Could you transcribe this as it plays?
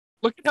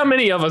Look at how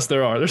many of us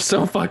there are. There's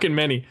so fucking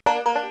many.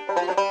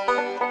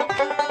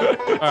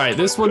 Alright,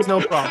 this one's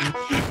no problem.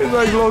 It's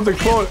like loads of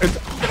clothes.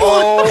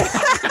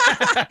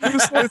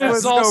 This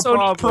is also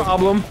no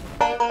problem.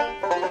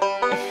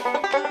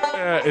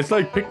 Yeah, it's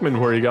like Pikmin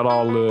where you got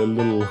all the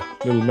little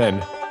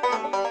men.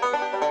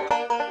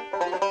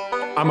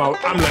 I'm out.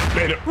 I'm like,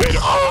 wait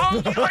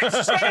up.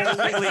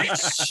 Holy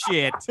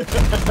shit.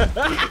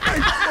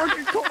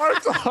 Fucking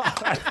cards on.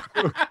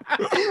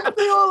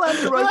 They all had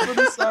to right for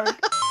the Sark.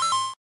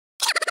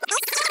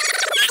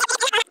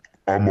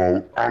 I'm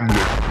out. I'm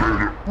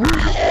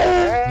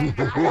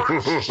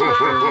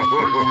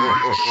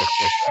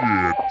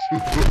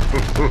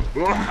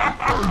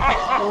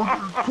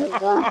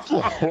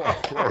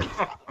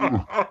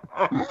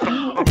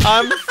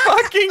I'm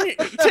fucking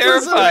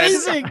terrified.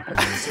 Amazing.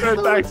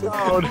 Straight back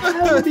down.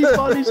 How many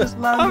bodies just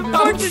landed?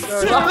 I'm fucking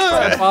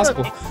terrified.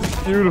 Impossible.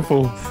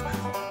 Beautiful.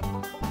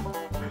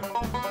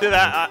 Dude,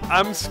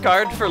 I'm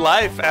scarred for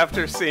life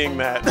after seeing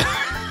that.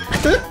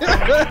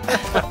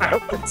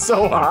 It's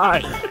so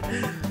high.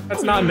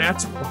 That's not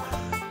natural.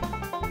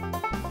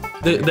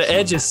 The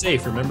edge is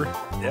safe, remember?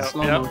 Yep,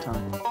 Slow-mo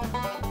time.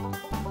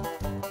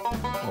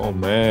 Oh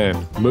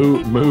man,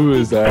 Moo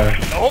is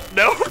Oh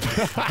no!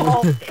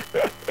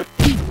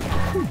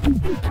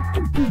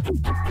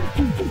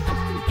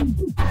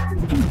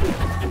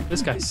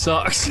 This guy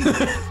sucks.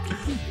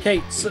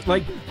 Okay, so,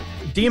 like,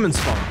 demon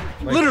spawn.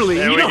 Like, Literally,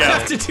 There you we don't go.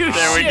 have to do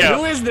There we shit. go.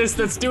 Who is this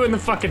that's doing the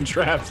fucking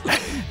traps?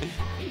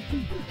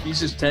 He's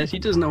just he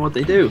doesn't know what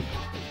they do.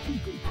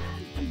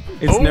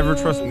 It's never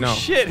trust. No.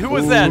 Shit, who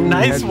was that?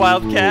 Nice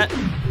wildcat.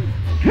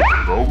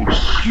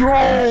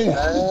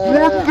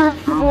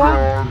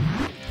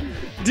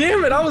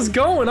 Damn it, I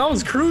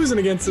was cruising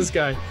against this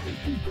guy.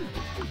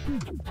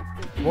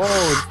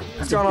 Whoa,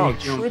 it's gone all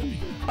trippy.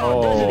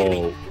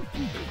 Oh.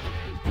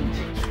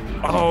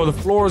 Oh, the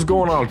floor is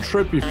going all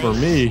trippy for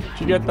me. Did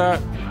you get that?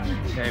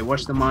 Okay,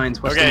 watch the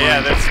mines. Watch Okay, the yeah,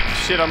 mines. there's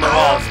shit on the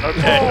walls.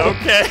 Okay,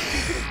 okay.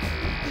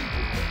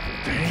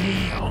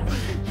 Damn.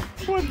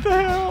 What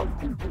the hell?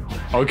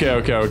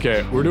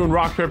 Okay. We're doing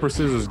rock, paper,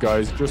 scissors,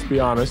 guys. Just be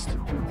honest.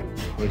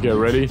 Okay,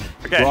 ready?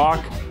 Okay.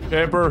 Rock,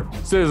 paper,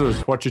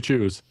 scissors. What you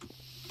choose?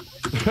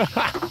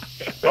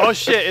 Oh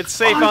shit, it's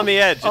safe on the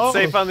edge. It's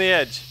safe on the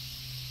edge.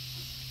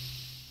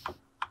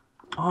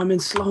 Oh, I'm in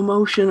slow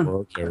motion.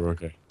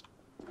 Okay.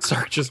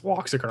 Sark just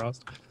walks across.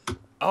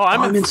 Oh,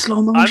 I'm in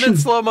slow motion. I'm in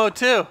slow-mo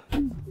too.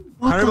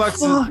 What the $100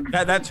 fuck?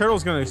 is, that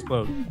turtle's gonna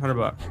explode.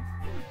 $100.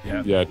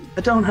 Yeah.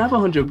 I don't have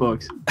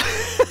 $100.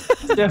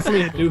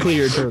 Definitely a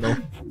nuclear turtle.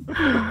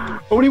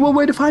 Only one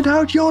way to find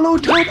out. YOLO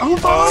turtle. Oh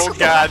fuck! Oh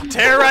god,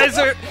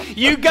 Terrorizer,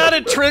 you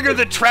gotta trigger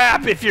the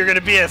trap if you're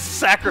gonna be a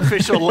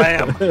sacrificial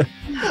lamb.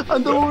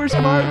 I'm the worst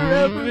miner I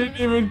ever. didn't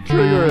even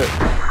trigger it.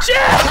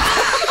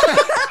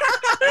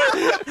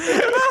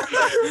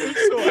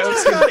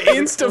 Just got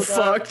insta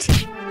fucked.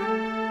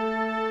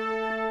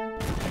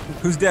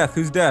 Who's death?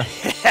 Who's death?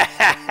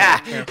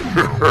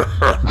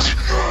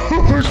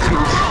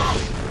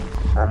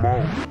 I'm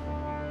out.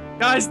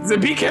 Guys,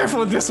 be careful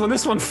with this one.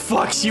 This one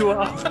fucks you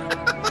up.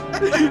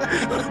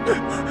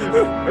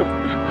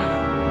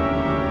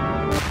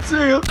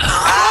 See ya.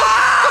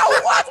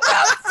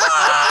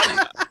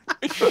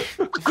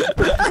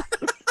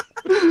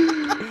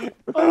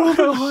 Oh,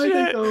 how high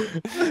they go.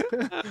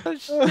 Oh,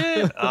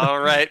 shit. All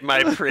right,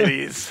 my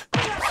pretties.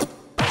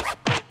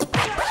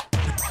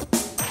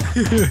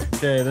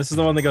 Okay, this is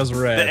the one that goes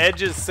red. The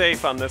edge is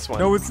safe on this one.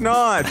 No, it's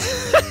not.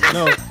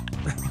 No.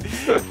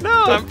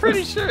 No, I'm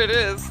pretty sure it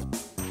is.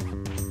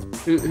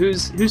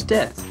 Who's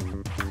death?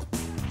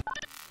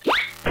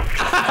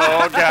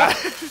 Oh god.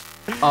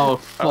 Oh Oh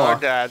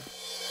fuck. god.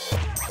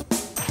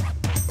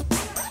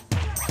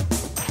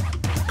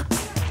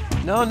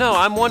 No,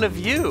 I'm one of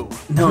you.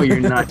 No, you're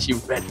not, you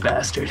red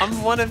bastard.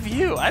 I'm one of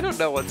you. I don't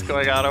know what's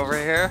going on over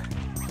here.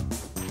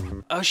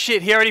 Oh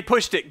shit, he already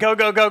pushed it. Go.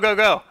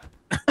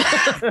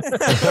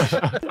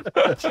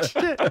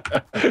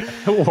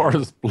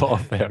 Worst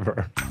bluff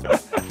ever.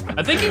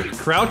 I think you can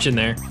crouch in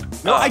there.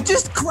 No, I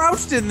just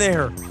crouched in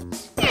there.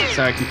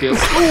 Sorry, I can feel.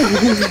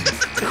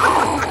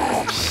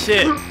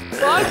 Shit.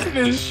 Fuck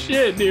this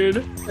shit,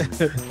 dude.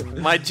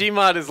 My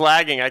Gmod is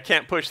lagging. I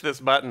can't push this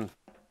button.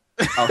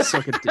 I'll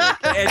suck it, dude. The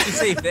edge is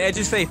safe. The edge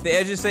is safe. The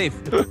edge is safe.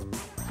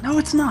 No,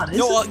 it's not. Is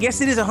No, it?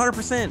 yes, it is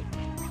 100%.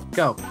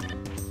 Go.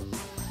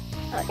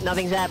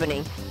 Nothing's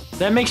happening.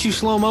 That makes you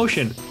slow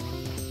motion.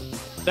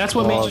 That's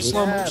what made you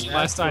slow motion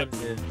last time.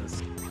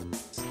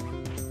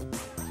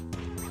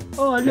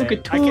 Oh, look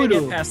at I can't get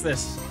Toto. past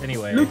this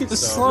anyway. Look at The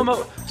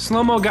so-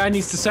 slow-mo guy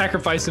needs to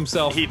sacrifice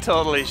himself. He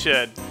totally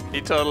should. He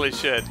totally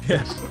should.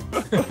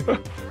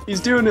 He's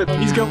doing it.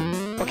 He's going.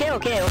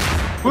 Okay.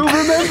 We'll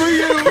remember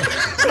you.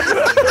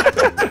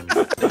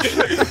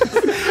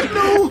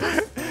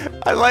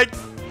 I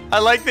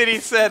like that he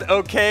said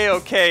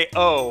okay,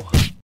 oh.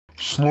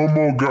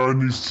 Slow-mo guy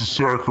needs to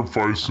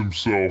sacrifice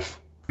himself.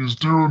 He's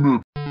doing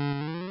it.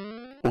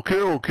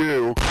 Okay. We'll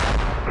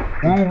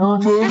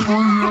remember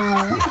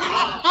you.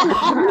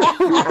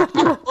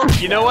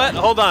 You know what?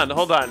 Hold on.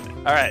 All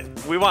right,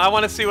 I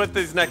want to see what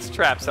these next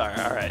traps are.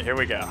 All right, here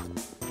we go.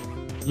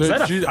 Is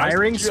that a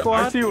firing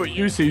squad? I see what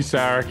you see,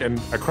 Sark, and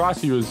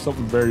across you is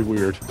something very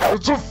weird.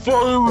 It's a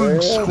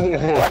firing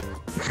squad.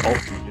 Oh,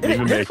 you didn't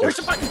even make Push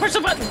it. the button! Push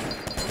the button!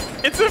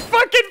 It's a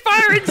fucking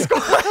firing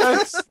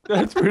squad.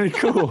 That's pretty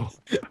cool.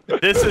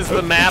 This is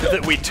the map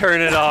that we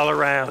turn it all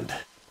around.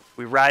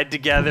 We ride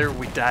together,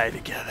 we die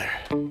together.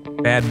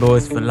 Bad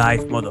boys for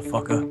life,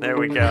 motherfucker. There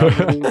we go.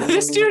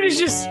 This dude is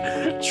just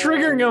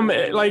triggering him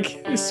like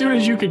as soon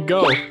as you could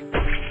go.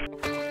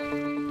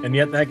 And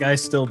yet that guy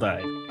still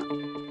died.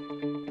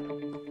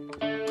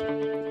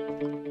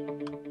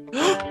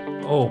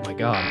 Oh my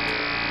god.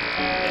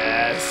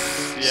 Yes.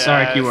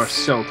 Sark, you are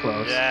so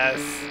close. Yes.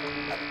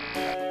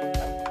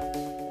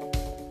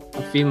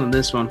 I'm feeling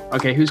this one.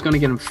 Okay, who's gonna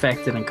get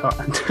infected and caught?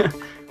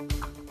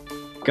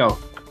 Go.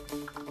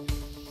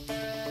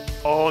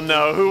 Oh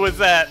no, who was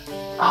that?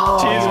 Oh,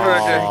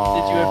 Cheeseburger.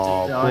 Did you have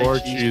to die? Poor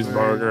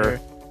cheeseburger.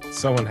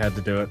 Someone had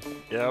to do it.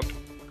 Yep.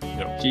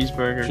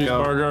 Cheeseburger,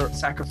 go. Cheeseburger.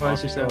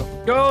 Sacrifice yourself.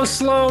 Go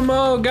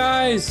slow-mo,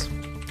 guys!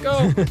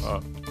 Go!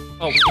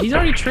 Oh, he's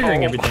already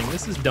triggering everything.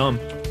 This is dumb.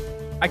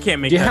 I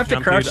can't make Do you that have to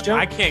jump, crouch dude.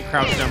 jump? I can't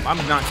crouch jump. I'm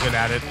not good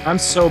at it. I'm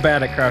so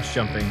bad at crouch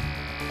jumping.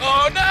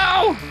 Oh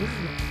no!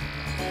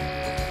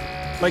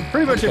 Like,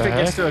 pretty much if the it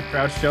gets heck? to a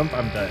crouch jump,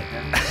 I'm dead.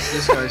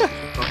 This guy's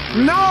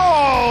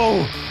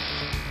No!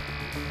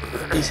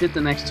 he's hit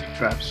the next two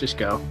traps. Just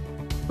go.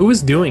 Who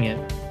was doing it?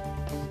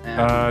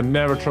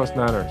 Never trust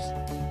nanners.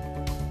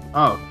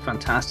 Oh,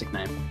 fantastic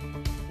name.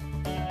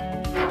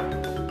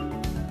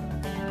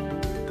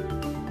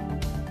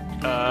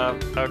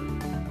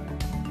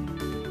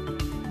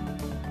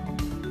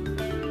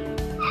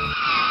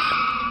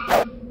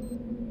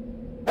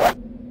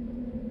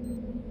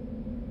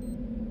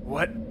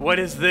 What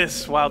is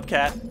this,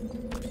 Wildcat?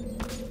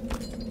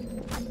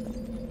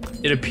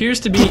 It appears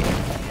to be.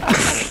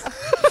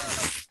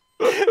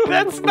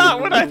 That's not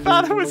what I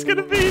thought it was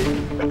gonna be.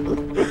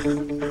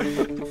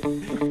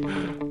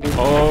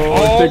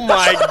 Oh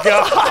my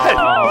god!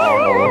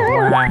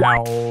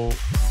 Wow.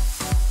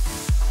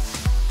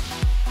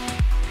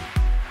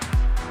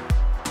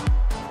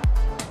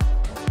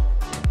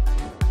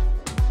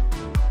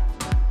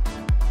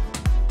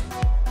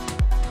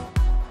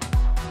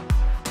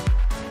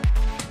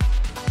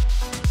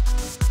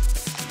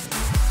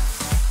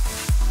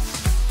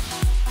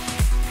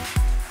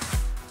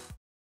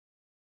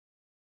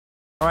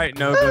 All right,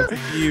 Nova,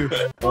 it's you.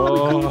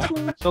 Oh,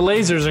 the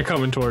lasers are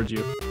coming towards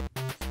you.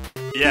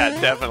 Yeah,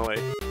 definitely.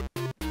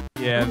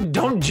 Yeah.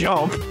 Don't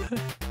jump.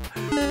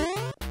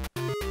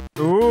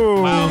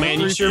 Ooh. Wow, man,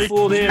 you sure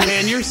fooled him,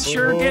 man. You're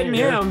sure getting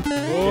him.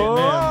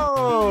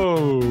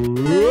 Whoa!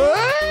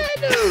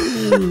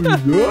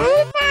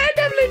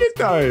 Finally this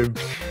time.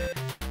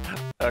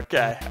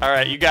 Okay,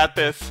 alright, you got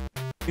this.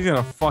 He's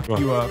gonna fuck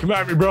you up. Come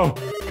at me, bro.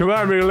 Come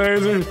at me,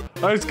 lasers.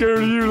 I'm scared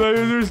of you,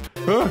 lasers.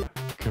 Huh?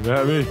 Come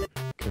at me.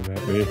 Come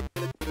at me.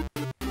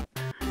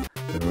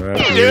 Come at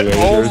me, Dude,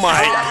 oh lasers.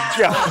 my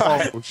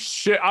god! Oh,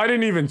 shit, I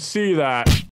didn't even see that.